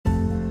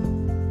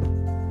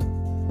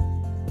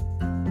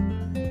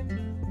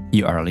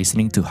You are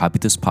listening to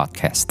Habitus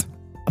Podcast,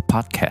 a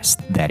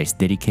podcast that is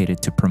dedicated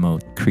to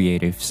promote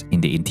creatives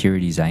in the interior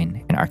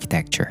design and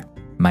architecture.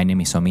 My name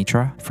is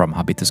Omitra from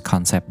Habitus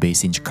Concept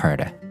based in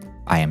Jakarta.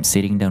 I am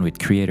sitting down with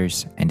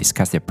creators and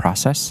discuss their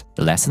process,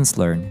 the lessons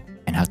learned,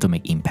 and how to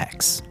make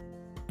impacts.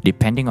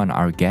 Depending on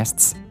our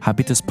guests,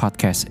 Habitus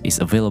Podcast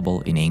is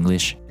available in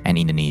English and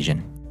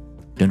Indonesian.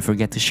 Don't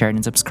forget to share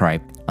and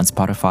subscribe on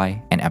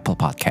Spotify and Apple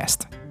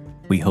Podcast.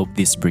 We hope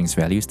this brings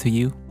values to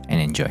you and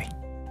enjoy.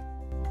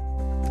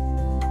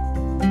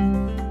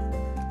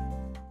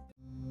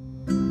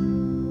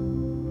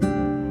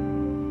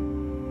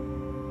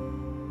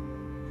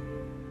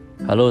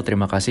 Halo,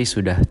 terima kasih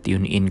sudah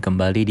tune in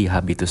kembali di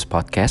Habitus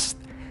Podcast.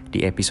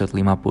 Di episode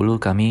 50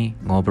 kami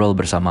ngobrol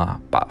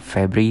bersama Pak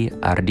Febri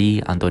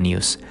Ardi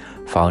Antonius,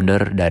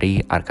 founder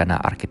dari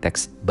Arkana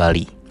Architects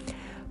Bali.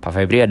 Pak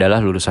Febri adalah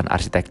lulusan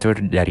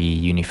arsitektur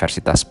dari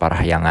Universitas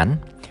Parahyangan,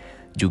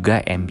 juga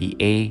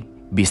MBA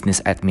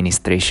Business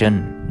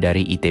Administration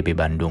dari ITB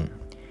Bandung.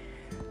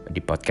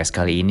 Di podcast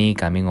kali ini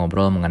kami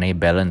ngobrol mengenai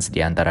balance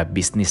di antara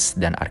bisnis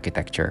dan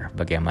architecture,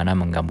 bagaimana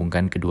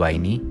menggabungkan kedua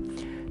ini,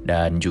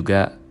 dan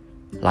juga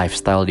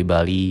lifestyle di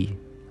Bali,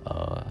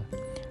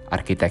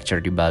 architecture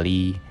di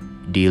Bali,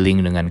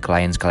 dealing dengan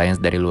clients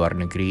dari luar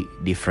negeri,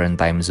 different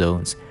time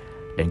zones,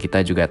 dan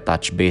kita juga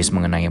touch base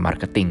mengenai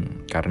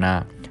marketing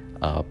karena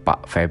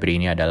Pak Febri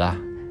ini adalah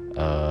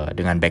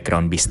dengan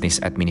background business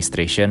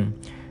administration,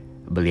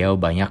 beliau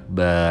banyak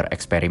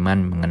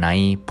bereksperimen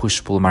mengenai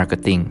push-pull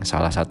marketing,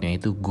 salah satunya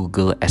itu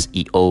Google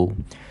SEO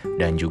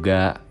dan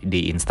juga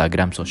di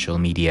Instagram social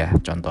media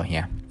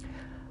contohnya.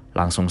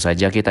 Langsung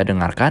saja kita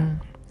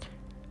dengarkan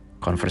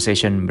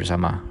conversation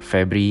bersama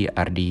Febri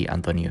Ardi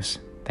Antonius.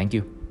 Thank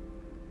you.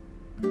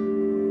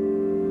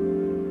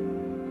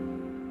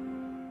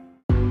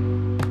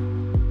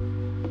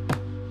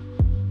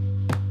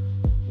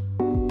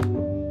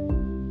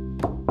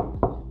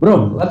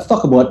 Bro, let's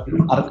talk about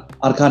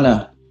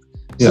Arkana.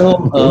 Yeah,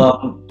 So,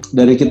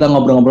 dari kita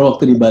ngobrol-ngobrol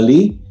waktu di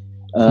Bali,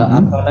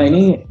 Arkana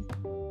ini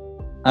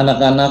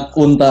anak-anak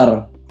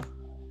Untar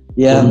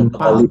yang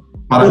Bali.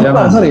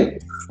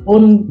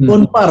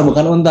 Unpar,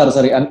 bukan Untar,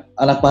 sorry,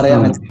 anak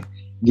Parahyangan.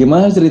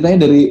 Gimana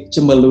ceritanya dari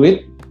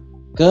Cembeluit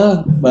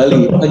ke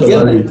Bali?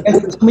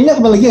 Minyak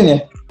apa lagian ya?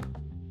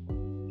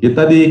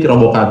 Kita di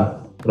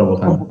Kerobokan.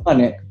 Kerobokan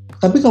ya.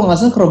 Tapi kalau nggak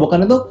salah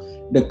Kerobokan itu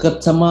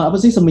deket sama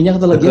apa sih, Seminyak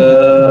atau lagian?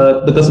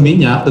 Dekat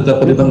Seminyak,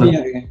 dekat di tengah.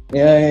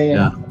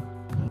 Ya.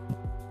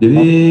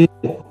 Jadi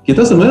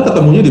kita sebenarnya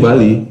ketemunya di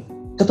Bali.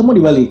 Ketemu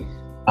di Bali.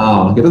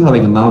 Kita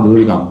saling kenal dulu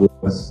di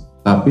kampus,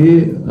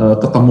 tapi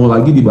ketemu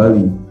lagi di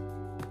Bali.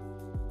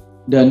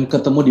 Dan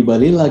ketemu di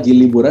Bali lagi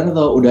liburan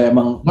atau udah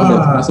emang?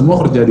 Semua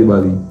kerja di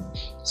Bali.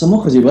 Semua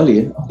kerja di Bali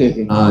ya?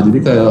 Oke. Jadi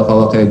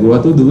kalau gua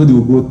tuh dulu di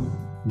Ubud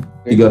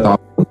 3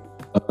 tahun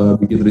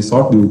bikin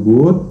resort di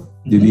Ubud,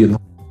 jadi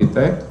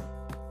arsitek.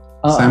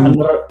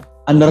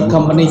 Under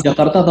company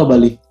Jakarta atau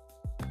Bali?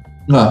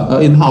 Nggak,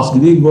 in-house.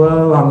 Jadi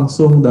gua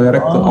langsung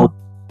direct ke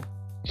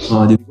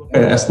jadi gua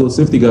kayak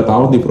eksklusif 3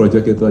 tahun di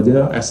project itu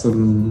aja as an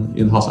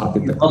in-house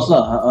architect. In-house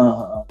lah.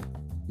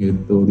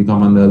 Gitu, di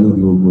Kamandalu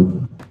di Ubud.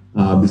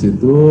 Nah, habis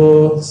itu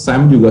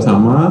Sam juga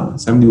sama,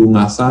 Sam di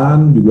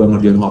Ungasan juga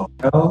ngerjain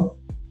hotel.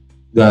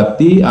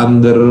 Gati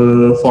under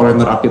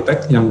foreigner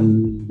architect yang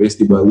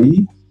based di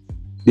Bali,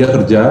 dia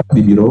kerja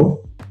di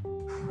biro.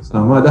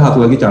 Sama ada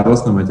satu lagi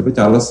Charles namanya, tapi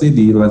Charles sih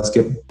di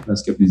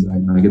landscape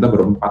design. Nah, kita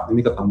berempat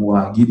ini ketemu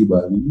lagi di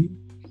Bali.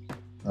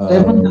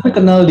 Tapi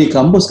kenal di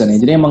kampus kan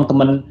ya, jadi emang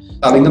teman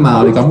saling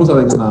kenal, di kampus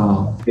saling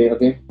kenal.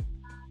 Oke.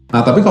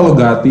 Nah, tapi kalau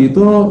Gati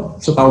itu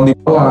setahun di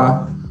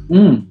bawah.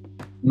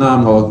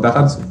 Nah, kalau kita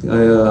kan,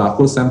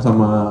 aku Sam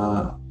sama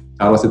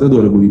Charles itu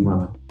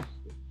 2005.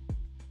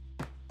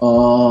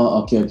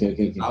 Oke.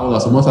 Tahu lah,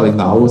 semua saling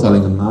tahu,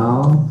 saling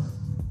kenal.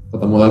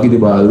 Ketemu lagi di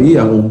Bali,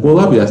 yang ngumpul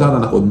lah biasa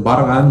anak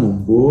Unpar kan,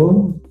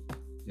 ngumpul.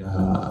 Ya,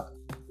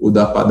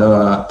 udah pada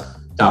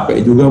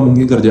capek juga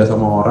mungkin kerja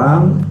sama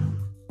orang.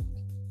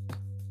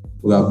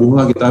 Gabung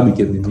lah kita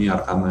bikin ini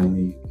Arkana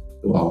ini.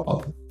 Itu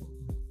awal.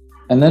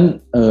 And then,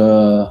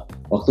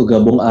 waktu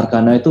gabung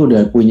Arkana itu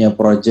udah punya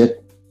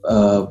project,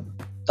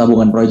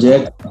 tabungan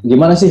project.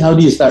 Gimana sih? How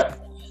did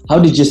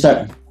you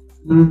start?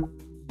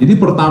 Jadi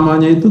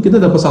pertamanya itu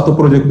kita dapat satu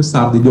project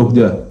besar di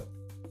Jogja,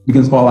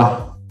 bikin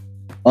sekolah.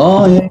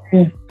 Oh iya.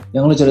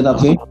 Yang lu cerita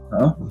oke?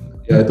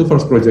 Ya itu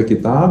first project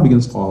kita, bikin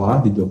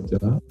sekolah di Jogja.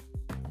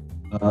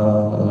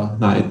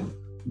 Nah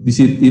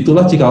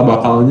itulah cikal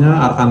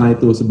bakalnya Arkana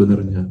itu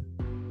sebenarnya.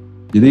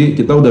 Jadi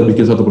kita udah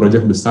bikin satu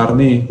project besar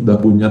nih, udah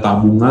punya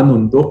tabungan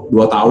untuk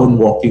 2 tahun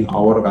working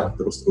hour kan,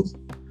 terus.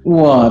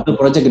 Wah, itu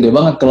project gede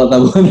banget kalau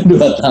tabungannya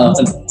 2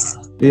 tahun.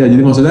 Iya,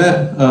 jadi maksudnya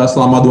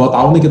selama 2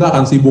 tahun nih kita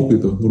akan sibuk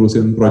gitu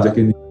ngurusin project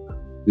ini.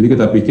 Jadi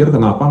kita pikir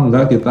kenapa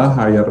enggak kita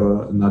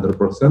hire another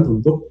person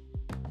untuk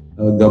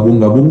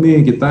gabung-gabung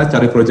nih, kita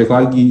cari project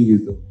lagi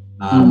gitu.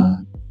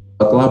 Nah,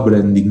 setelah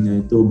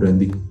brandingnya itu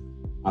branding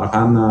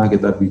Arkana,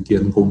 kita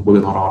bikin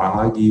kumpulin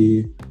orang-orang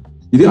lagi.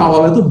 Jadi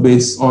awalnya tuh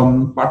based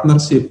on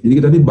partnership. Jadi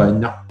kita ini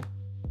banyak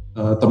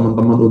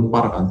teman-teman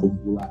Unpar kan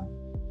kumpulan.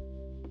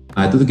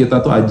 Nah itu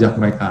kita tuh ajak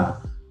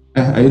mereka,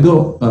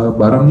 ayo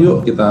bareng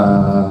yuk kita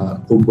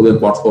kumpulin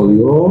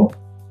portfolio,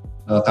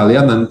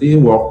 kalian nanti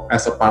work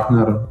as a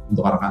partner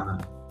untuk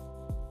Arkana.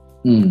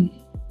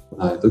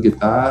 Nah itu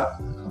kita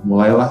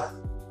mulailah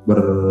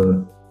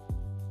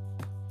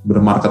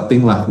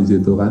bermarketing lah di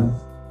situ kan,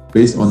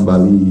 based on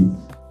Bali.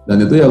 Dan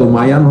itu ya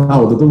lumayan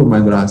lah, waktu itu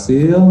lumayan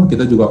berhasil.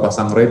 Kita juga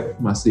pasang rate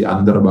masih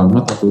under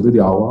banget waktu itu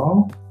di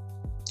awal.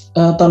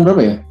 Tahun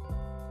berapa ya?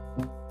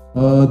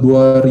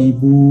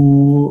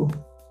 2016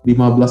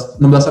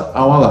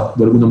 awal lah,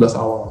 2016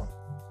 awal.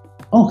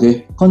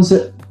 Oke.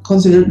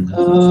 Consider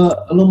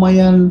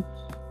lumayan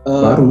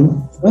baru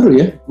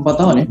ya, 4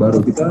 tahun ya? Baru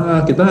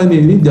kita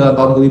ini jalan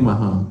tahun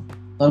kelima.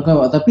 Tahun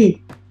kelima, tapi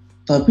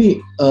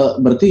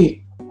berarti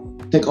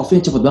take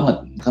off-nya cepet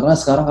banget, karena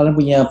sekarang kalian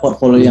punya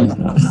portfolio yang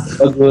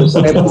bagus,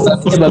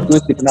 reputasinya bagus,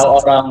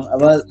 dikenal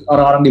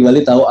orang-orang di Bali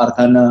tahu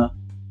Arkana,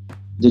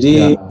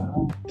 jadi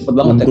cepet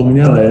banget.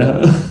 Untungnya lah ya.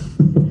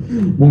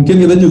 Mungkin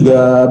kita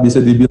juga bisa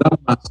dibilang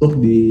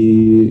masuk di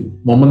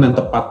momen yang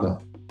tepat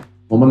lah.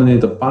 Momen yang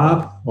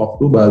tepat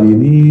waktu Bali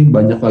ini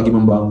banyak lagi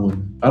membangun,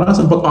 karena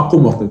sempat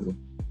vakum waktu itu.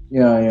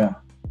 Ya.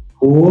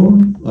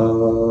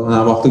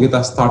 Nah waktu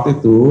kita start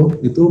itu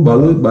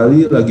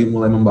Bali lagi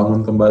mulai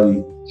membangun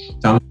kembali.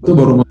 Canggu itu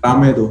baru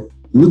rame tuh.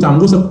 Dulu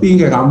Canggu sepi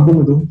kayak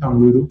kampung itu,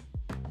 Canggu itu.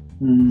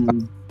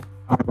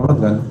 Rame banget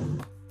kan.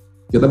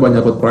 Kita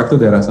banyak ikut proyek tuh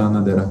daerah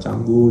sana, daerah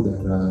Canggu,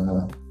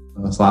 daerah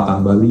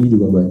selatan Bali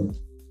juga banyak.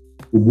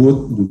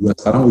 Ubud juga,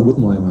 sekarang Ubud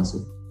mulai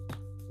masuk.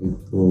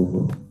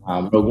 Gitu.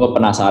 Nah, bro, gue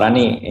penasaran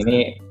nih. Ini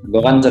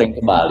gue kan sering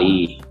ke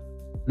Bali.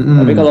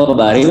 Tapi kalau ke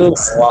Bali tuh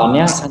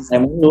awalnya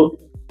santai mulu.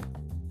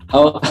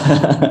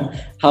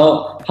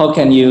 How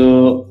can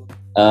you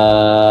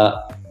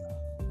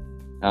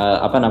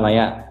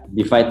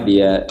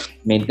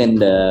maintain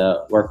the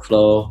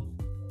workflow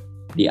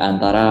di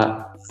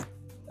antara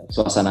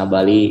suasana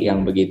Bali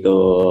yang begitu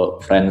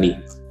friendly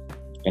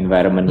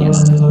environment-nya?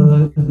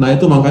 Nah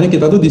itu makanya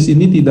kita tuh di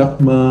sini tidak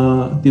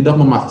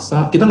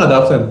memaksa, kita nggak ada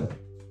absen,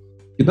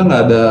 kita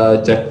nggak ada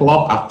check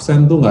log,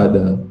 absen tuh nggak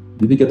ada.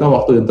 Jadi kita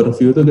waktu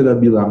interview tuh kita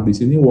bilang di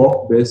sini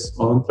work based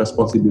on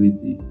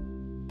responsibility.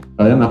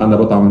 Kalian akan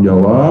dapat tanggung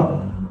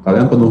jawab,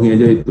 kalian penuhi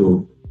aja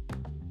itu.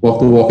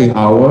 Waktu working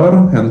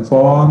hour,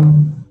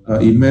 handphone,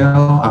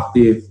 email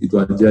aktif, itu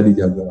aja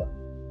dijaga.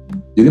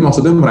 Jadi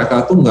maksudnya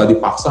mereka tuh nggak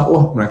dipaksa,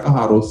 wah mereka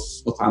harus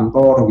ke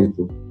kantor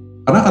gitu.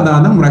 Karena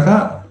kadang-kadang mereka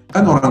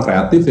kan orang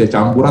kreatif ya,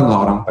 campuran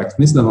lah orang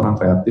teknis dan orang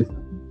kreatif.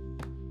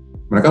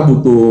 Mereka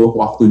butuh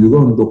waktu juga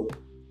untuk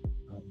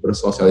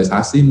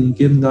bersosialisasi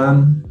mungkin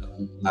kan,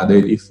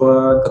 ngadain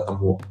event,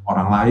 ketemu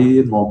orang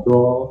lain,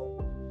 ngobrol,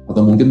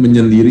 atau mungkin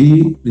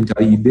menyendiri,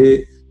 mencari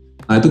ide.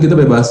 Nah itu kita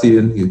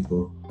bebasin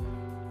gitu.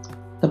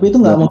 Tapi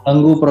itu nggak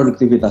mengganggu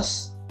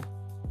produktivitas?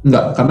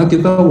 Nggak, karena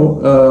kita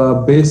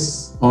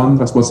based on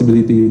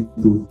responsibility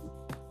itu.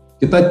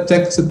 Kita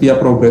cek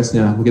setiap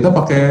progresnya. Kita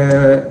pakai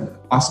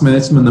task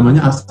management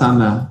namanya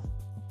Asana.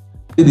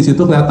 Jadi di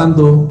situ kelihatan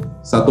tuh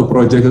satu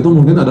project itu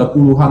mungkin ada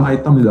puluhan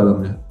item di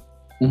dalamnya.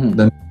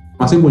 Dan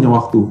masing punya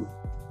waktu.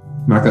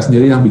 Mereka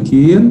sendiri yang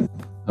bikin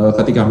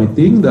ketika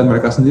meeting dan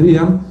mereka sendiri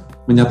yang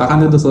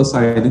menyatakan itu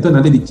selesai. Itu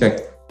nanti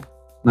dicek.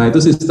 Nah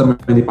itu sistem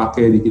yang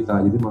dipakai di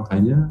kita. Jadi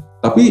makanya,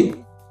 tapi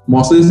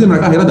mostly sih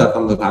mereka akhirnya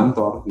datang ke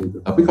kantor gitu.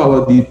 Tapi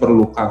kalau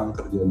diperlukan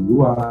kerja di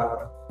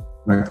luar,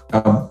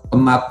 mereka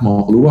penat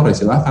mau keluar ya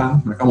silahkan.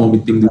 Mereka mau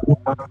meeting di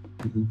luar.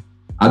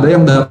 Ada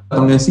yang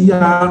datangnya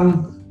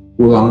siang,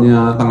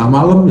 pulangnya tengah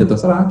malam ya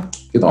terserah.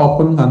 Kita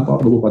open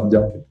kantor 24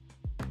 jam.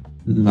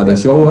 Ada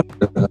shower,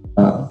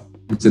 ada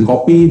mesin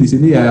kopi di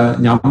sini ya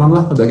nyaman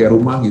lah, udah kayak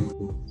rumah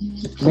gitu.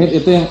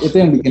 Itu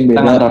yang bikin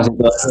beda.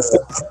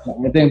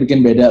 Itu yang bikin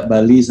beda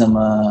Bali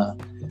sama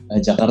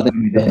Jakarta yang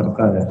beda.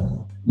 Jakarta ya.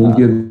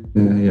 Mungkin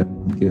ya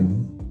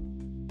mungkin.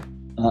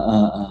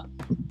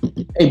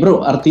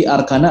 Bro, arti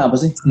Arkana apa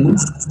sih?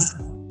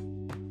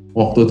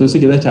 Waktu itu sih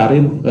kita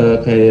cari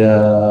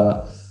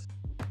kayak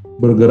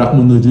bergerak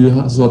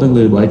menuju sesuatu yang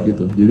lebih baik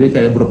gitu. Jadi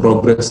kayak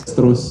berprogres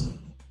terus.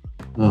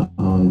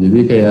 Jadi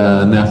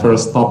kayak never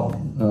stop.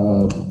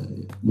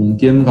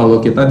 Mungkin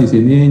kalau kita di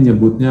sini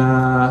nyebutnya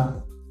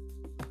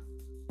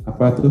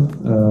apa tuh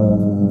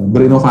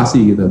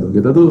berinovasi gitu tuh.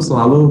 Kita tuh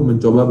selalu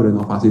mencoba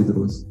berinovasi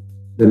terus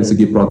dari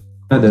segi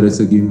produknya, dari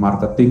segi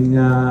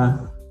marketingnya,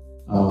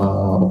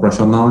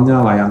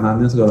 operasionalnya,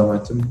 layanannya segala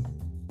macam.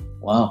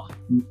 Wow,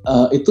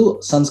 itu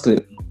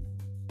Sanskrit.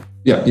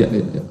 Ya.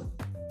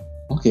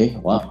 Oke,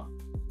 wow.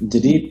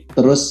 Jadi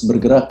terus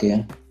bergerak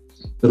ya.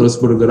 Terus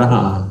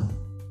bergerak.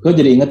 Gue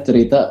jadi ingat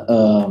cerita,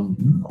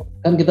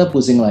 kan kita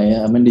pusing lah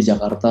ya, di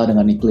Jakarta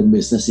dengan iklim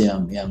bisnis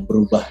yang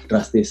berubah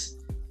drastis.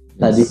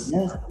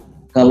 Tadinya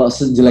kalau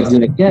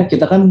sejelek-jeleknya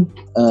kita kan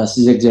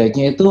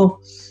sejelek-jeleknya itu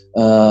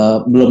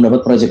belum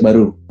dapat proyek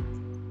baru.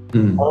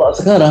 Kalau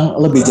sekarang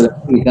lebih jelek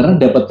lagi karena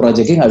dapat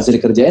proyeknya nggak bisa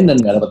dikerjain dan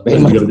nggak dapat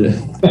payment.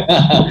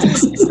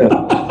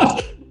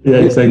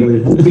 Ya,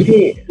 exactly.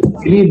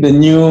 Ini the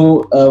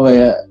new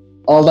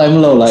all time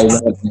low lah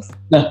ibaratnya.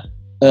 Nah,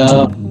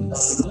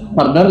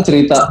 partner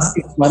cerita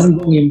kemarin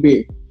gue ngimpi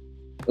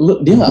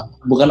dia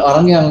bukan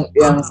orang yang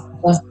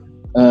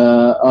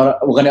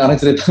bukan orang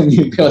cerita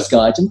mimpi atau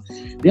segala macam.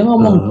 Dia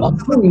ngomong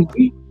aku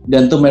mimpi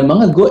dan tumben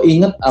banget gue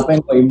inget apa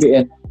yang gue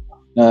impiin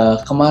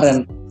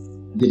kemarin.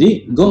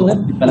 Jadi gue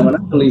ngeliat di mana-mana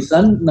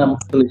tulisan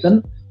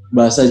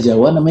bahasa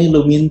Jawa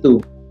namanya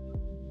Lumintu.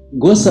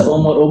 Gue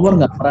seumur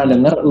nggak pernah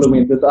dengar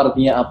Lumintu itu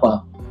artinya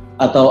apa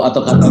atau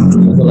kata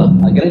itu lah.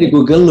 Akhirnya di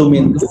Google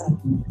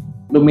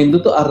Lumintu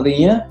tuh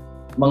artinya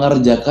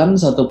mengerjakan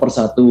satu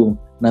persatu.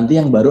 Nanti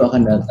yang baru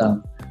akan datang.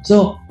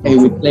 So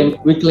we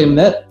claim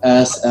that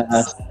as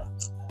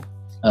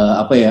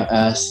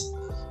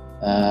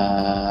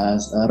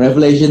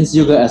revelations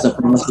juga, as a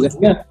promise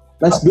juga.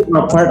 Let's do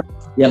our part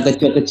yang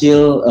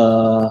kecil-kecil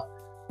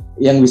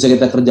yang bisa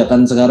kita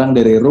kerjakan sekarang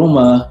dari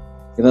rumah.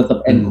 Kita tetap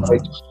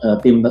encourage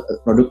tim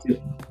produktif.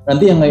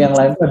 Nanti yang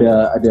lain tuh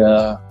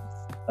ada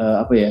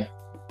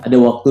ada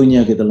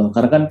waktunya gitu loh.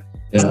 Karena kan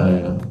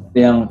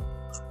yang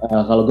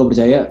kalau gue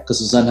percaya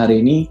kesusahan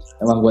hari ini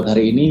emang buat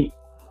hari ini,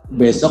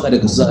 besok ada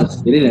kesusahan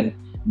sendiri, dan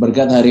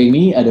berkat hari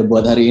ini ada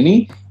buat hari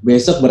ini,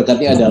 besok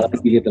berkatnya ada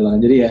lagi gitu loh.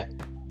 Jadi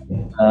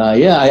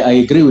I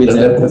agree with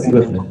that.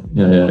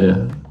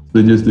 Ya.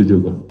 Setuju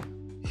kok.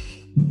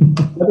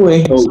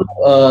 Anyway,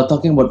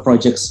 talking about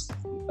projects,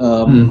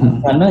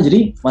 karena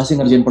jadi masih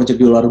ngerjain project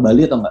di luar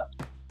Bali atau enggak?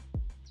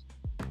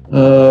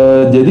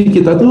 Jadi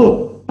kita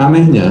tuh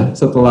anehnya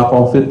setelah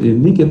COVID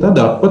ini kita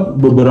dapat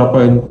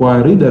beberapa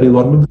inquiry dari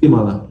luar negeri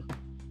malah.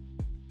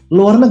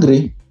 Luar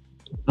negeri?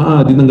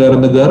 Di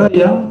negara-negara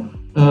yang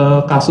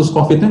kasus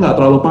COVID-nya nggak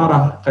terlalu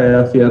parah,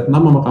 kayak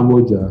Vietnam sama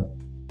Kamboja.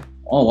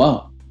 Oh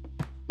wow.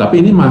 Tapi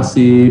ini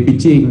masih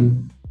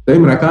pitching. Tapi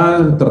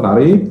mereka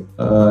tertarik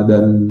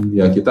dan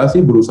ya kita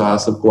sih berusaha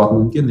sekuat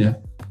mungkin ya.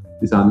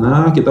 Di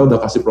sana kita udah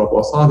kasih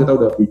proposal, kita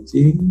udah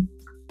pitching,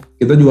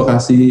 kita juga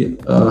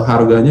kasih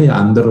harganya ya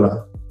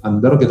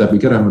under kita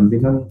pikir yang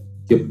penting kan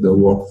keep the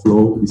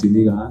workflow di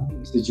sini kan.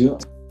 Setuju.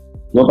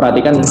 Gue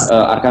perhatikan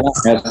Arkana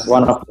has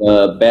one of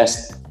the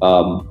best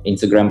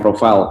Instagram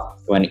profile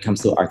when it comes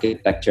to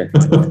architecture,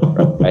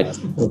 right?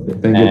 Okay,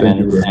 thank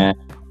you.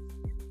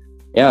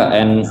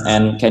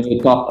 And can you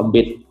talk a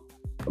bit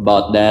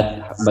about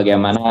that?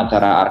 Bagaimana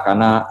cara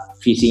Arkana,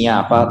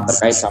 visinya apa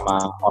terkait sama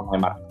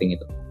online marketing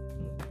itu?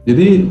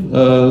 Jadi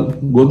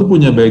gue tuh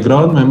punya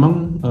background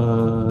memang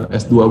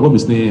S2 gue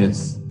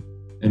bisnis,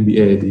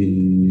 MBA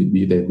di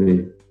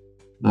ITB.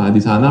 Nah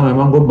di sana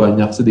memang gue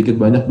sedikit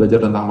banyak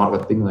belajar tentang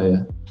marketing lah ya.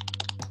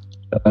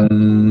 Dan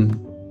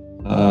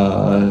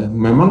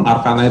memang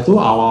Arkana itu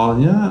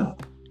awalnya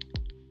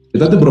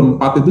kita tuh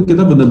berempat itu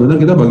kita benar-benar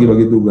kita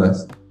bagi-bagi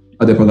tugas.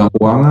 Ada yang pegang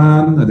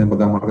keuangan, ada yang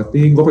pegang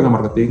marketing, gue pegang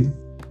marketing,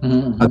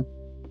 ada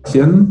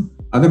fashion,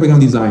 ada yang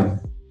pegang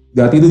desain.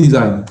 Gati itu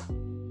desain.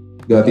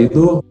 Gati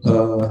itu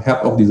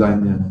head of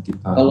desainnya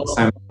kita.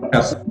 Sam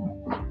head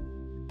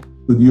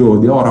studio,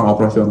 dia orang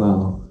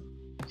operasional.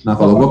 Nah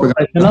kalau gue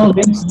pegang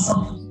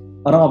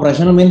orang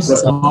operasional means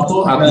itu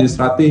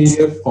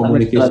administratif,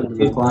 komunikasi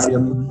dengan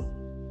klien,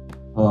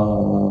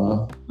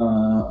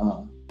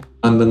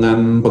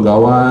 dengan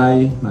pegawai,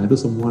 nah itu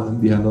semua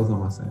dihandle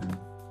sama saya.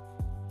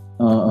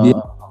 Dia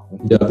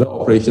jaga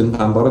operation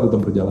kantornya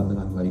tetap berjalan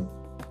dengan baik.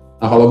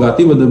 Nah kalau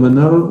Gati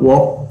benar-benar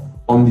work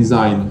on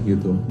design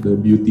gitu, the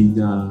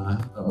beauty-nya,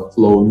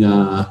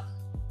 flow-nya,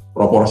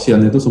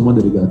 proportion itu semua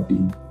dari Gati.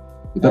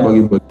 Kita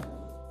bagi-bagi.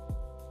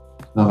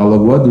 Nah kalau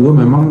gue dulu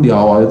memang di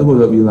awal itu gue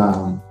udah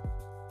bilang,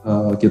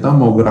 kita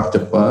mau gerak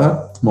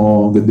cepat,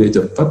 mau gede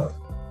cepat,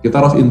 kita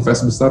harus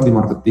invest besar di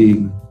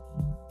marketing.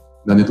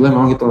 Dan itulah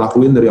memang kita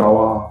lakuin dari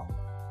awal.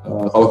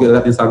 Kalau kita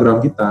lihat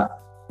Instagram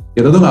kita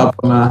tuh nggak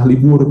pernah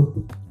libur.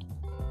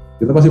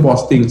 Kita pasti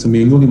posting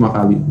seminggu 5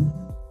 kali.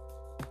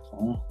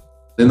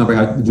 Dan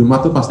sampai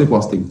Jumat tuh pasti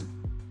posting.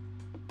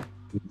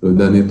 Gitu.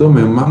 Dan itu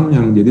memang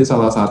yang jadi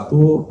salah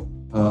satu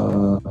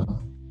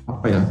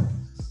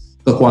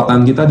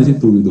kekuatan kita di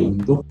situ gitu,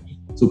 untuk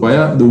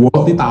supaya the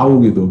world ini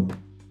tahu gitu.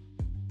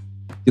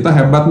 Kita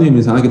hebat nih,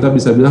 misalnya kita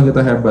bisa bilang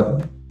kita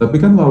hebat.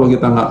 Tapi kan kalau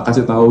kita nggak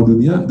kasih tahu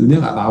dunia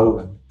nggak tahu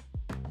kan.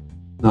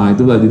 Nah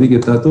itulah, jadi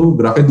kita tuh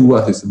geraknya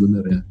 2 sih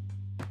sebenarnya.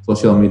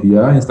 Sosial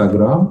media,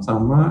 Instagram,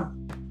 sama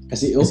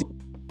SEO.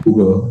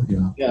 Google.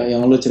 Ya,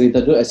 yang lu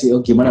cerita dulu SEO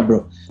gimana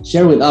bro?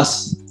 Share with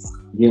us.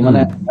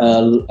 Gimana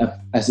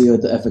SEO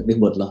itu efektif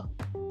buat lo?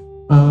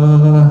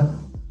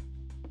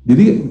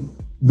 Jadi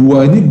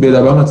 2 ini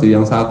beda banget sih.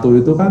 Yang satu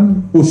itu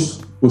kan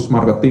push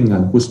marketing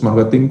kan. Push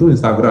marketing tuh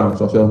Instagram,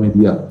 sosial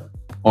media.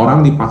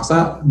 Orang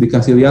dipaksa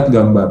dikasih lihat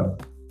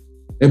gambar.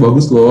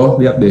 Bagus loh,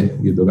 lihat deh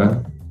gitu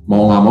kan.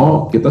 Mau nggak mau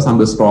kita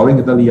sambil scrolling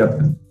kita lihat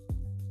kan.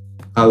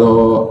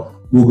 Kalau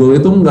Google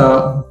itu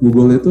enggak,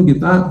 Google itu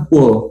kita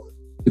pull,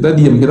 kita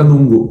diem, kita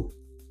nunggu.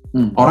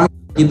 Orang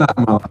kita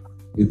malah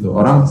gitu.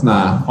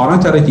 Orang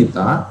cari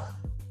kita,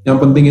 yang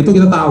penting itu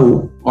kita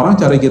tahu. Orang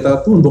cari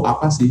kita tuh untuk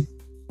apa sih?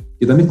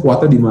 Kita nih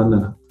kuatnya di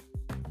mana?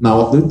 Nah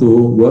waktu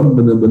itu gue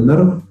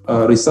bener-bener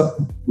riset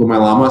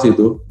lumayan lama sih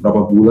itu,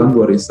 berapa bulan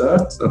gue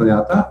riset,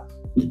 ternyata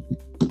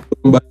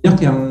banyak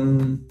yang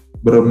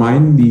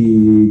bermain di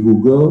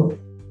Google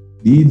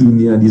di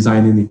dunia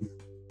desain ini,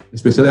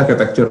 especially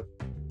architecture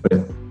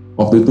ya.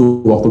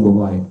 waktu gue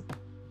mulai.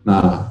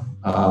 Nah,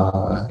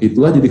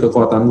 itulah jadi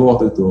kekuatan gue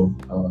waktu itu.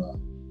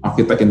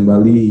 Architect in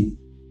Bali,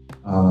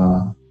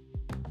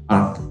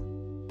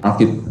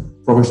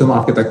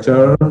 professional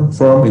architecture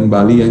firm in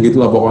Bali, yang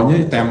gitulah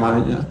pokoknya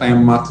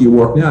tema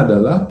keywordnya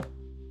adalah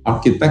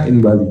architect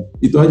in Bali.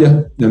 Itu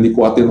aja yang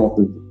dikuatin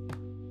waktu itu.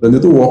 Dan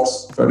itu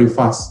works very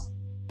fast.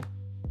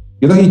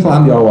 Kita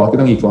ngiklan di awal,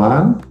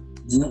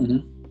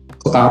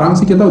 Sekarang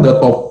sih kita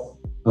udah top,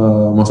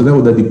 maksudnya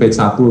udah di page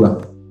 1 lah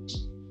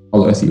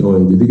kalau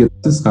SEO ya. Jadi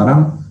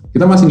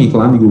kita masih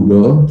ngiklan di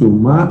Google,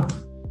 cuma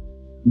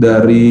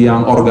dari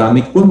yang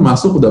organik pun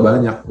masuk udah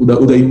banyak,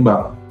 udah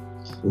imbang.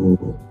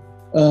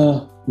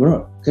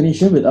 Bro, can you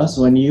share with us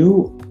when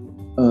you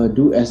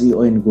do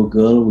SEO in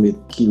Google with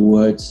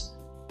keywords,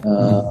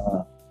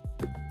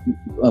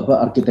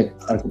 architect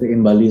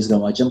in Bali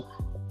segala macam?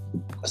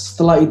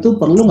 Setelah itu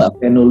perlu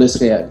nggak kayak nulis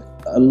kayak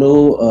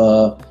lo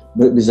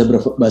bisa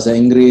berbahasa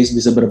Inggris,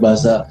 bisa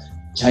berbahasa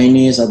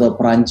Chinese atau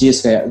Perancis,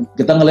 kayak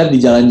kita ngeliat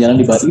di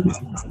jalan-jalan di Bali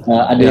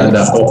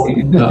ada.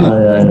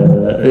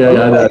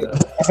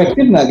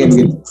 Efektif nggak kayak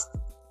begitu?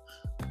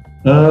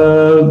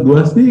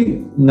 Gue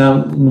sih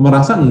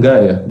merasa enggak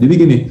ya. Jadi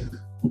gini,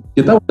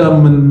 kita udah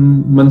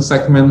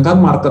mensegmenkan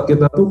market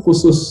kita tuh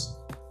khusus.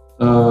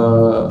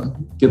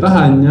 Kita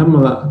hanya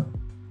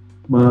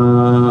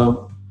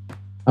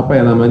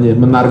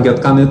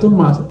menargetkan itu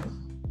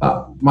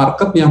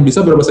market yang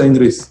bisa berbahasa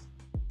Inggris.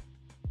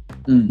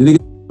 Jadi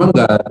memang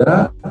nggak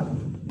ada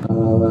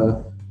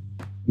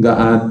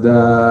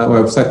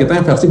website kita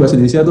yang versi bahasa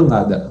Indonesia tuh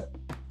nggak ada.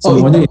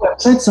 Semuanya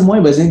website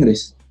semuanya bahasa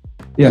Inggris.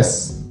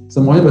 Yes,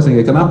 semuanya bahasa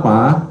Inggris. Kenapa?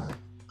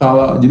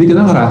 Jadi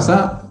kita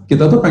ngerasa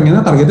kita tuh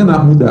pengennya targetnya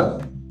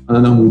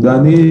anak muda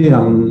nih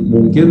yang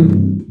mungkin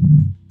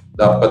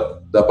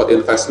dapat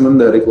investment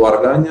dari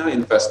keluarganya,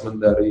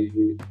 investment dari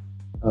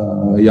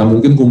yang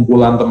mungkin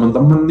kumpulan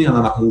teman-teman nih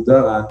anak muda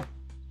kan.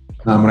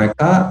 Nah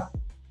mereka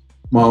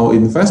mau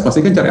invest pasti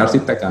kan cari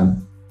arsitek kan.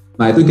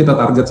 Nah itu kita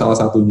target salah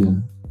satunya.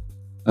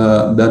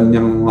 Dan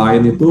yang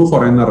lain itu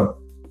foreigner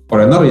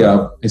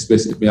ya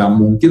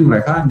mungkin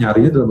mereka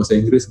nyarinya dalam bahasa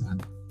Inggris kan.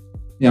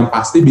 Yang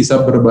pasti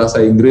bisa berbahasa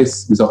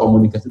Inggris, bisa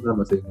komunikasi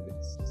dalam bahasa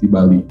Inggris di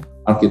Bali,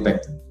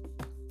 arsitek.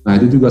 Nah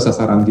itu juga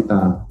sasaran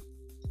kita.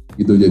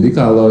 Gitu. Jadi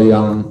kalau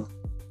yang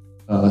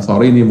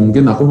sorry nih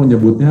mungkin aku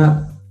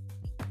menyebutnya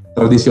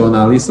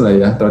tradisionalis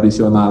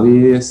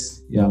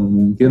yang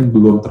mungkin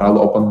belum terlalu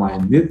open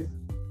minded,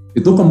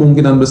 itu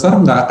kemungkinan besar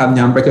nggak akan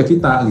nyampe ke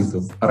kita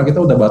gitu, karena kita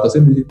udah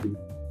batasin di situ,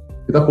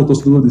 kita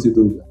putus dulu di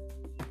situ.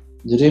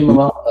 Jadi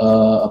memang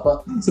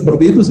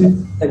seperti itu sih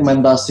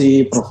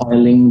segmentasi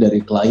profiling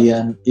dari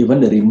klien,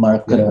 even dari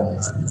market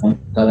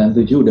kalian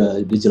tuju udah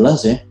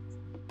jelas ya,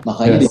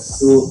 makanya di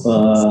situ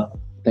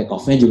take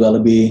off-nya juga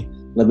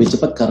lebih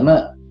cepat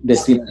karena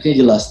destinasinya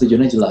jelas,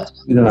 tujuannya jelas.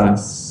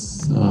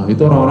 Nah, itu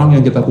orang-orang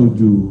yang kita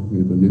tuju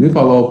gitu. Jadi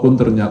kalaupun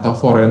ternyata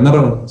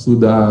foreigner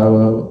sudah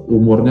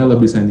umurnya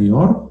lebih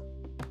senior,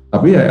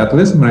 tapi ya at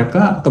least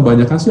mereka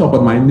kebanyakan sih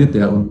open minded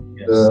ya untuk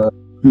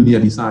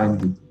dunia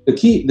desain gitu. The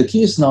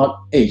key is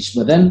not age,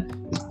 but then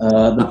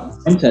the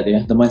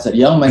mindset,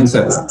 young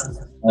mindset,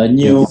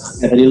 new.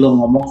 Tadi lo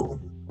ngomong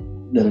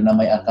dari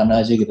namanya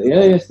Arkana aja gitu.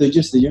 Ya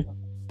setuju.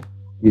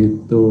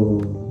 Gitu.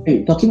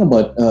 Hey, talking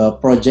about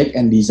project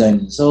and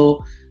design,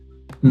 so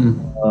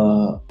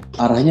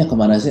arahnya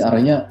kemana sih?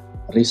 Arahnya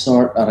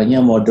resort,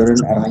 arahnya modern,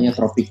 arahnya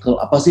tropical.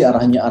 Apa sih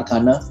arahnya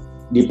Arkana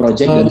di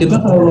project?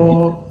 Kita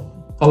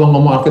kalau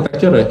ngomong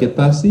architecture ya,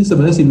 kita sih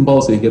sebenarnya simple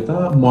sih.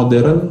 Kita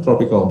modern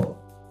tropical.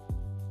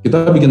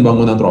 Kita bikin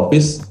bangunan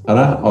tropis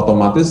karena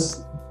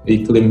otomatis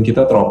iklim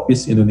kita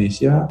tropis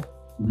Indonesia.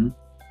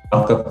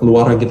 Market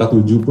luar yang kita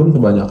tuju pun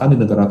kebanyakan di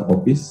negara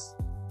tropis.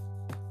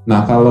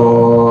 Nah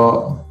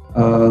kalau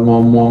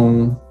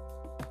ngomong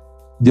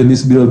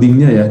jenis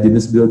buildingnya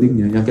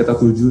yang kita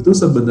tuju itu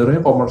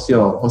sebenarnya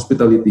komersial,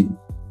 hospitality.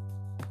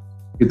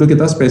 Itu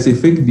kita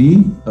spesifik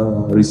di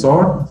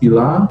resort,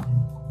 villa,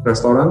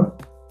 restoran,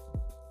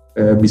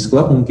 beach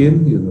club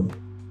mungkin gitu.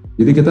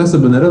 Jadi kita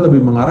sebenarnya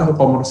lebih mengarah ke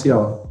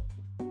komersial.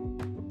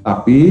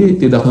 Tapi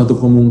tidak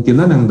menutup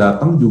kemungkinan yang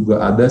datang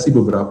juga ada sih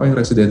beberapa yang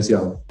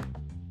residensial.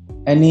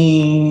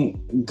 Any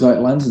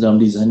guidelines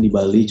dalam desain di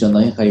Bali?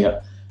 Contohnya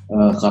kayak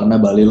karena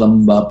Bali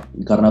lembab,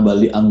 karena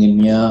Bali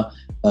anginnya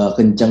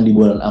kencang di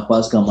bulan apa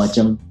segala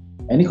macam.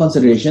 Any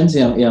considerations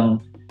yang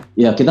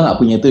ya kita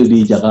nggak punya itu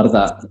di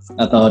Jakarta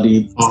atau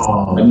di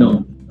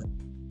Bandung.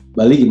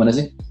 Bali gimana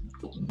sih?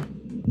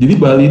 Jadi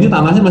Bali ini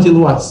tanahnya masih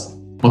luas.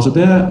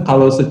 Maksudnya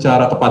kalau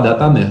secara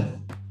kepadatan ya,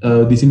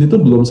 di sini tuh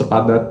belum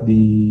sepadat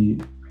di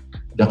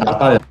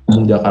Jakarta ya,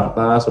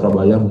 Jakarta,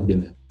 Surabaya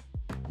mungkin ya.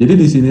 Jadi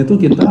di sini tuh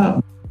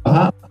kita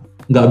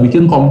nggak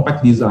bikin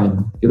compact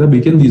design, kita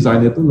bikin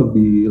desain itu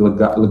lebih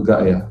lega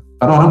ya.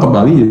 Karena orang ke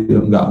Bali ya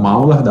nggak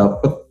mau lah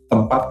dapet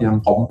tempat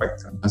yang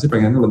compact kan, pasti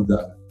pengennya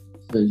lega.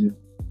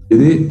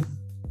 Jadi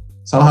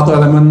salah satu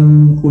elemen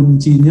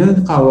kuncinya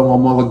kalau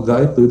ngomong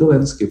lega itu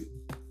landscape.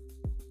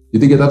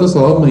 Jadi kita tuh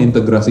selalu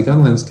mengintegrasikan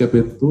landscape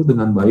itu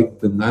dengan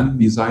baik dengan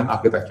desain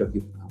architecture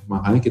kita.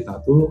 Makanya kita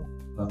tuh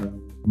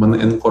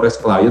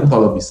men-encourage klien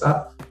kalau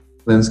bisa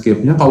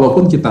landscape-nya,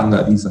 kalaupun kita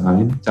nggak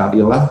desain,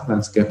 carilah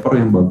landscaper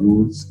yang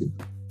bagus gitu.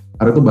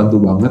 Karena itu bantu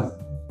banget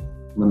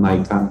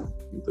menaikkan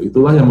gitu.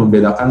 Itulah yang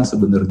membedakan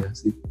sebenarnya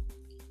sih.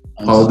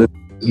 Kalau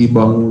dari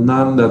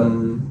bangunan dan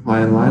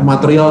lain-lain,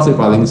 material sih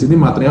paling di sini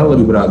material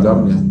lebih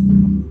beragam ya.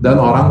 Dan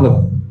orang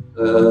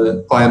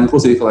klienku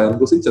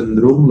sih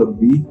cenderung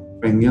lebih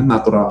pengen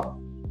natural.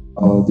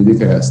 Jadi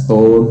kayak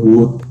stone,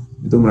 wood,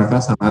 itu mereka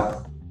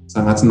sangat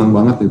senang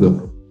banget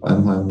itu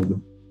klien-klien itu.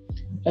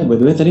 By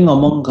the way tadi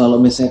ngomong kalau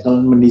misalnya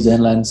kalian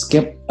mendesain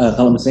landscape,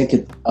 kalau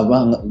misalnya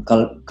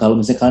kalau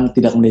misalnya kalian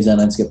tidak mendesain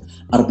landscape,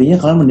 artinya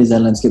kalian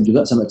mendesain landscape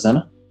juga sampai ke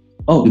sana?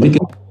 Oh, jadi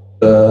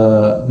kita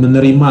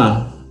menerima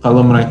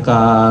kalau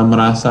mereka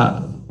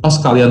merasa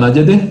sekalian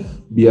aja deh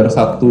biar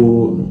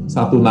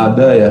satu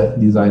nada ya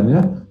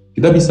desainnya,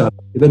 kita bisa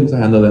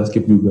handle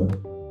landscape juga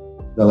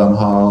dalam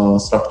hal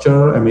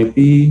structure, MEP.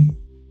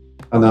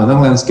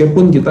 Kadang-kadang landscape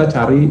pun kita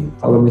cari,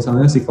 kalau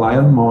misalnya si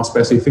klien mau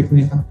spesifik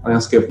nih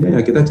landscape-nya,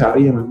 ya kita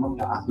cari yang memang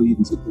yang ahli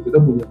di situ. Kita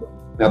punya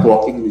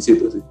networking di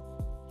situ sih.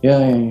 Ya.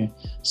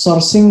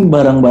 Sourcing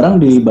barang-barang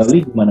di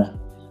Bali gimana?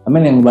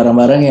 Yang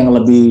barang-barang yang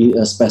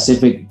lebih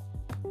spesifik.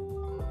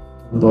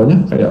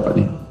 Contohnya kayak apa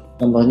nih?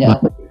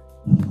 Contohnya,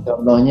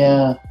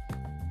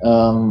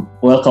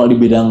 kalau di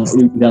bidang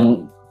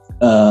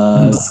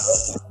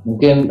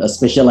mungkin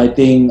special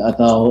lighting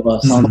atau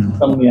sound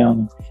system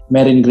yang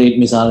marine grade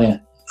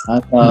misalnya.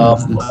 Atau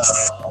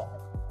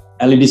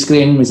LED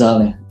screen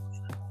misalnya,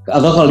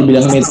 atau kalau di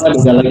bidang media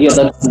beda lagi,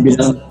 atau di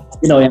bidang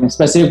yang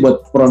spesifik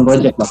buat front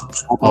project lah.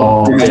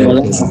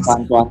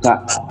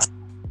 Cuaca.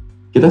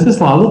 Kita sih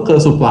selalu ke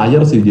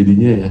supplier sih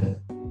jadinya ya,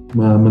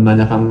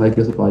 menanyakan lagi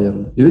ke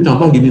supplier. Jadi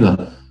contoh gini lah,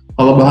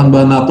 kalau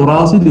bahan-bahan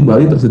natural sih di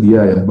Bali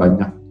tersedia ya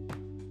banyak,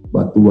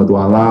 batu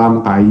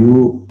alam,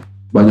 kayu,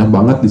 banyak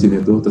banget di sini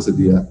tuh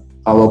tersedia.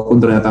 Kalaupun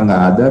ternyata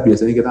nggak ada,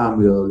 biasanya kita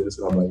ambil dari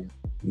Surabaya.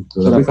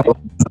 Gitu. Tapi kalau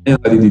yang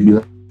tadi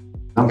dibilang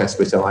kayak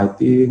special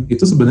lighting,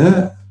 itu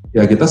sebenarnya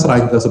ya kita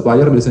serahin ke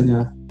supplier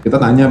biasanya.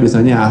 Kita tanya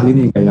biasanya ahli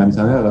nih, kayak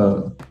misalnya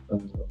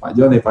Pak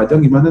John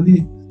gimana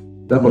nih?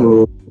 Kita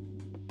perlu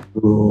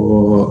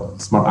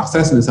smart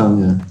access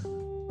misalnya.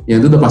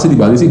 Yang itu udah pasti di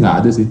Bali sih nggak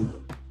ada sih.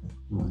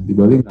 Di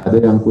Bali nggak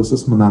ada yang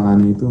khusus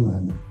menangani itu, nggak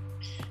ada.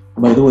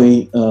 By the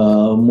way,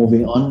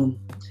 moving on,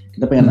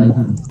 kita pengen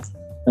nanya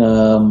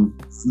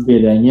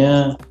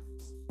bedanya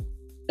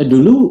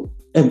dulu.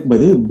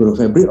 By the way, Bro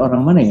Febri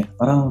orang mana ya?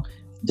 Orang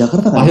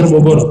Jakarta kan? Lahir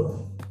Bogor.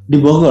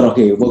 Di Bogor,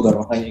 oke,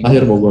 Bogor makanya.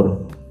 Lahir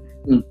Bogor.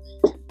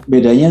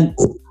 Bedanya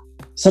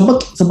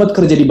sempat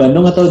kerja di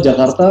Bandung atau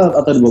Jakarta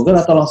atau di Bogor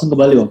atau langsung ke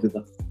Bali waktu itu?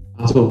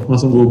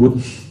 Langsung ke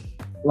Ubud.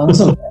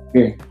 Langsung,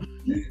 oke.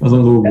 Langsung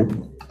ke Ubud.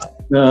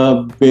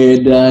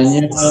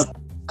 Bedanya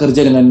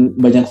kerja dengan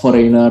banyak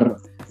foreigner,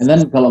 and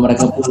then kalau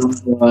mereka pulang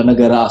ke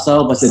negara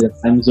asal pasti ada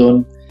time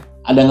zone.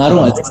 Ada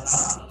ngaruh nggak sih?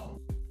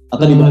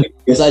 Atau di Bali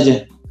biasa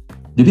aja?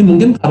 Jadi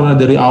mungkin karena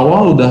dari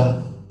awal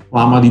udah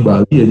lama di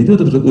Bali ya, jadi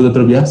udah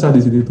terbiasa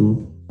di sini tuh.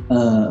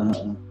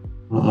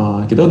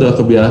 Kita udah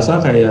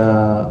kebiasa,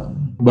 kayak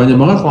banyak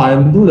banget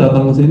klien tuh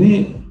datang ke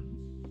sini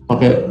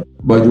pakai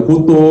baju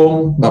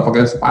kutung, nggak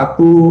pakai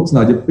sepatu,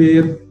 sandal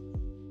jepit,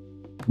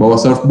 bawa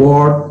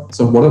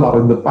surfboardnya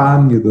taruh di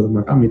depan gitu.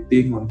 Mereka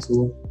meeting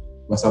langsung,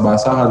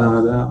 basah-basah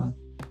kadang-kadang.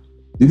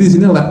 Jadi di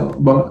sini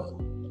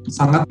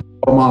sangat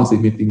formal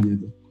sih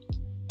meetingnya tuh.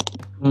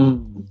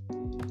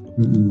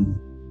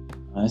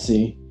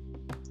 Sih.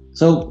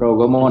 So, Bro,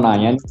 gue mau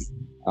nanya nih.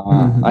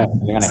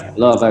 Gimana?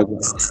 Lo apa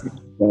gue?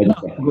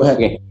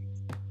 Oke.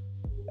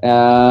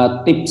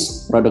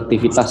 Tips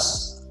produktivitas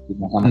di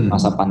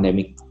masa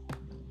pandemik.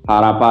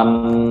 Harapan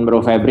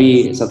Bro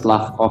Febri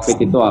setelah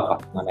COVID itu apa?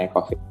 Mengenai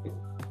COVID?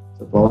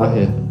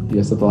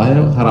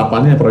 Setelahnya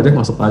harapannya project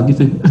masuk lagi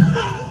sih.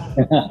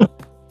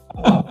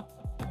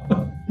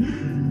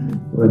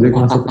 Project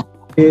masuk lagi,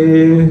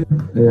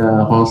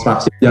 ya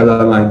konstruksi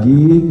jalan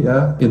lagi,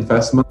 ya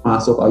investment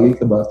masuk lagi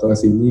ke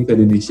sini, ke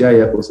Indonesia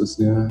ya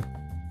khususnya.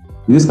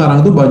 Jadi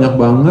sekarang itu banyak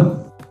banget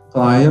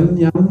klien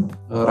yang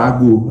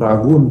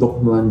ragu untuk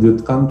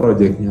melanjutkan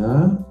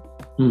projectnya,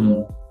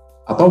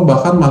 atau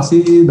bahkan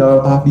masih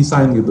dalam tahap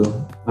desain gitu,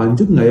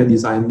 lanjut nggak ya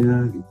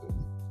desainnya gitu.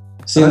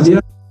 Dia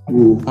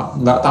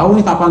nggak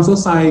tahu nih kapan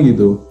selesai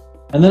gitu.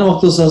 And then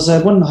waktu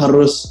selesai pun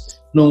harus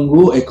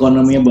nunggu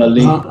ekonominya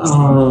balik,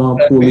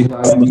 pulih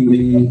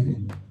lagi.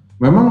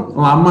 Memang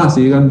lama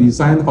sih kan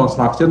desain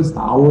construction,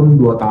 1-2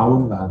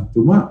 tahun kan.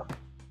 Cuma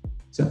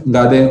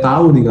nggak ada yang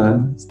tahu nih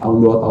kan,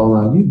 1-2 tahun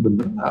lagi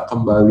bener nggak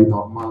kembali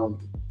normal.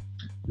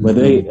 By the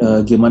way,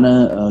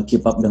 gimana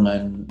keep up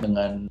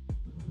dengan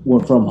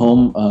work from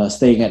home,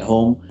 staying at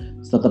home,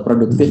 tetap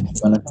produktif?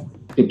 Gimana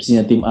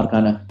tipsnya tim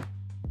Arkana?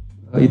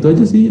 Itu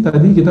aja sih,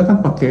 tadi kita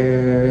kan pakai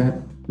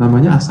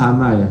namanya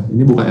Asana ya.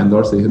 Ini bukan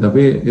endorse sih,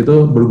 tapi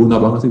itu berguna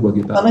banget sih buat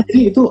kita. Karena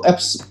jadi itu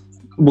apps,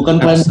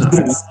 bukan apps,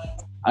 bukan.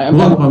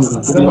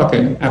 Kita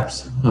pakai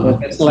apps.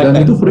 Dan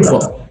itu free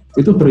kok.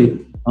 Itu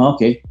free.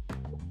 Oke.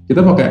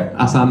 Kita pakai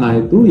Asana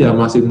itu ya,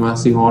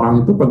 masing-masing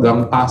orang itu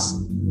pegang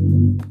task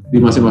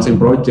di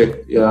masing-masing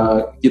project.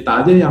 Ya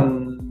kita aja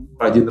yang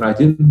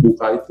rajin-rajin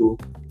buka itu.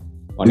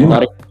 Jadi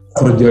Monitoring.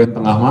 kerjain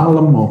tengah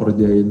malam, mau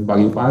kerjain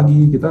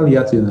pagi-pagi, kita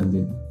lihat sih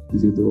nanti di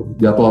situ.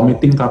 Jadwal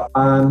meeting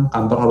kapan,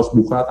 kantor harus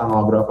buka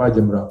tanggal berapa,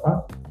 jam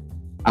berapa,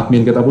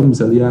 admin kita pun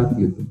bisa lihat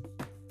gitu.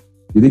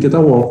 Jadi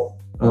kita work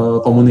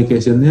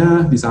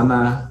communication-nya di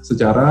sana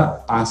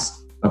secara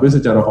task, tapi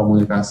secara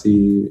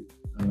komunikasi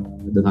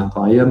dengan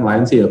klien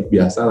lain sih ya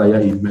biasa lah ya,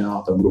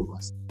 email atau grup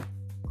WhatsApp.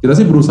 Kita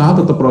sih berusaha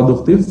tetap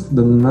produktif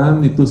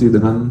dengan itu sih,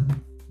 dengan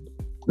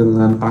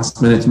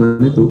task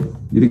management itu.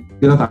 Jadi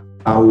kita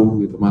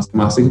tahu gitu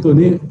masing-masing tuh,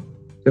 ini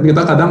kan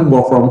kita kadang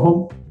work from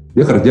home,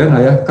 dia kerja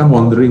nggak ya, kan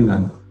wondering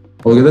kan.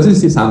 Kalau kita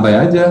sih santai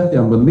aja,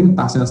 yang penting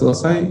tasnya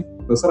selesai,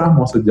 terserah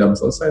mau sejam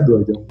selesai,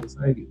 2 jam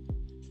selesai gitu.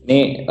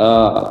 Ini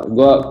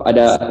gue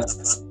ada,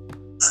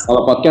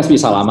 kalau podcast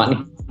bisa lama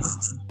nih,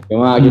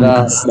 cuma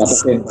kita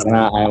batasin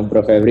karena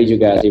Bro Febri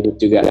juga sibuk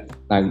juga.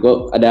 Nah,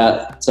 gue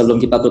ada, sebelum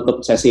kita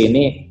tutup sesi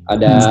ini,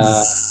 ada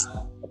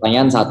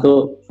pertanyaan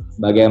satu,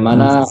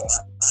 bagaimana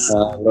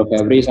Bro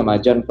Febri sama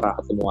John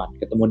pernah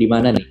ketemu di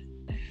mana nih?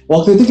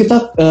 Waktu itu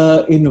kita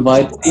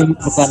invite tim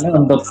karena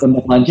untuk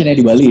luncheon ya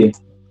di Bali ya.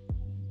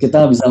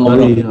 Kita bisa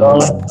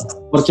ngobrol.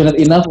 Fortunate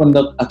enough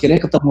untuk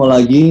akhirnya ketemu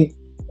lagi,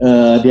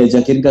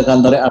 diajakin ke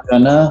kantornya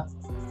Arkana.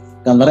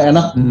 Kantornya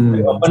enak,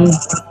 open.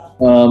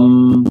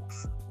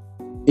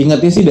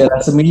 Ingatnya sih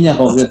daerah Seminyak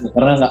waktu itu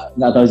karena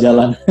nggak tahu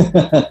jalan.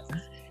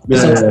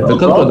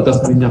 Dekat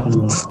Seminyak.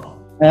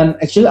 And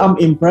actually I'm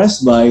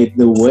impressed by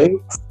the way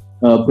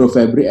Bro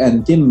Febri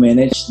and team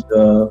manage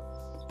the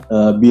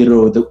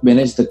bureau,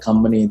 manage the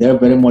company. They're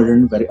very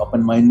modern, very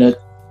open-minded.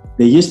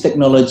 They use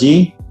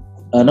technology.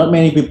 Not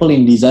many people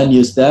in design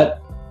use that.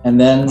 And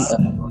then,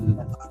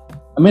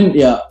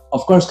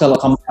 of course, kalau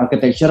company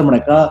architecture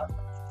mereka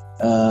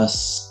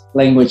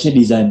language-nya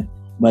design.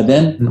 But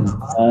then,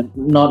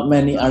 not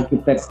many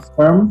architect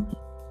firm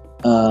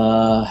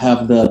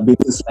have the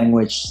business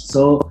language.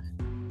 So,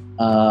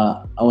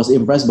 I was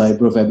impressed by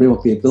Bro Febri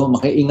waktu itu.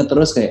 Makanya inget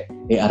terus kayak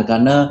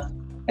Arkana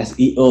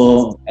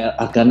SEO,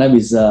 Arkana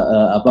bisa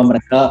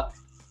mereka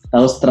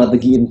tahu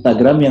strategi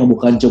Instagram yang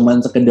bukan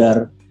cuman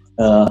sekedar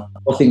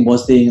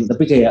posting,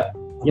 tapi kayak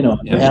they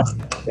have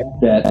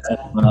that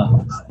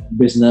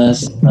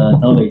business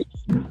knowledge.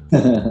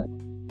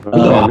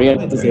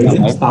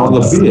 Setahun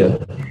lebih ya?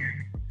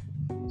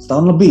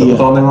 Setahun lebih ya?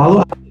 Setahun yang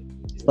lalu?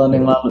 Setahun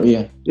yang lalu,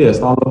 iya. Iya,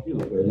 setahun lebih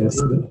loh kayaknya.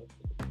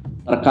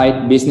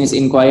 Terkait business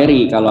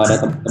inquiry, kalau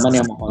ada teman-teman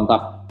yang mau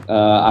kontak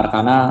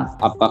Arkana,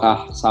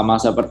 apakah sama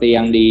seperti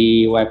yang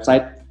di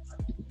website?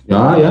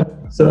 Ya.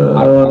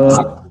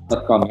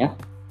 Arkana.com ya?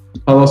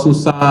 Kalau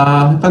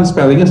susah, kan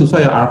spellingnya susah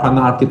ya,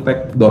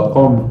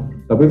 arkanaarchitect.com.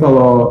 Tapi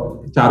kalau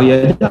cari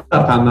aja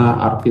Arkana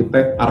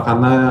Architect,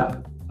 Arkana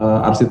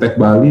Arsitek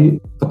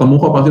Bali, ketemu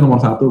kok pasti nomor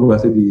 1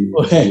 pasti di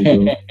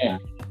Google.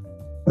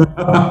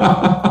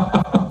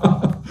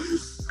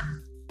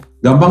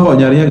 Gampang kok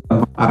nyarinya,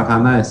 gampang.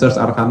 Arkana, search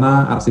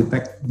Arkana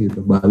Arsitek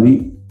gitu,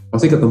 Bali,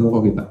 pasti ketemu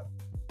kok kita.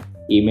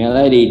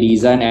 Emailnya di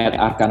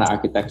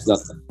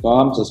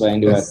design@arkanaarchitects.com sesuai yang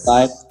di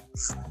website.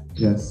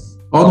 Yes.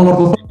 Oh, nomor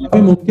telepon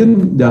tapi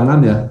mungkin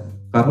jangan ya,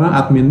 karena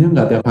adminnya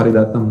nggak tiap hari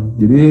datang.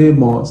 Jadi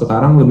mau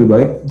sekarang lebih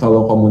baik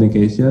kalau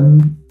communication,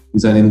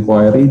 design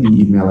inquiry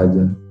di email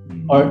aja.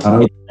 Or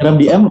Instagram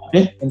DM.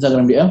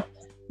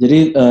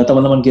 Jadi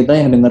teman-teman kita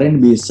yang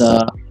dengerin bisa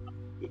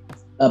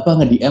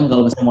nge-DM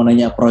kalau misalnya mau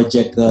nanya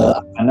project ke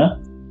Arkana.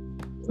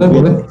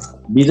 Boleh.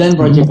 Design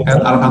project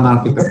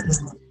Arkana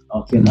Architect.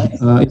 Oke, nice.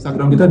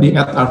 Instagram kita di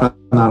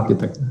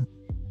 @arkanaarchitect.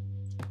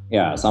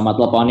 Ya, sama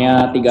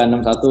teleponnya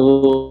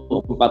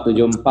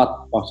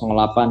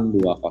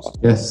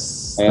 361-474-0820. Yes.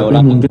 Saya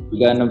ulang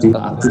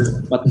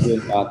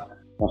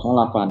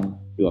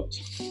 361-474-0820.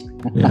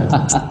 Yeah.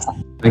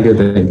 Thank you.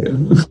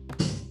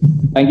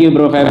 Thank you,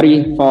 Bro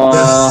Febri, for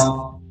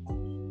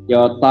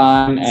your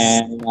time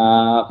and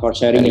for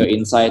sharing your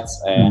insights.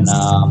 And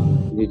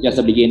it's just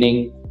the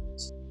beginning.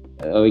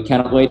 We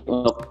cannot wait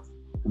untuk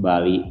ke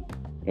Bali.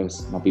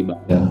 Terus ngopi Bali.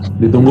 Ya,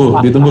 ditunggu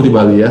di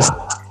Bali ya.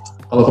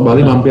 Kalau ke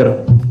Bali mampir.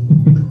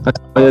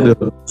 Kasih aja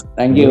dulu.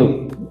 Thank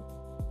you.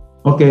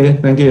 Oke,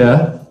 thank you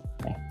ya.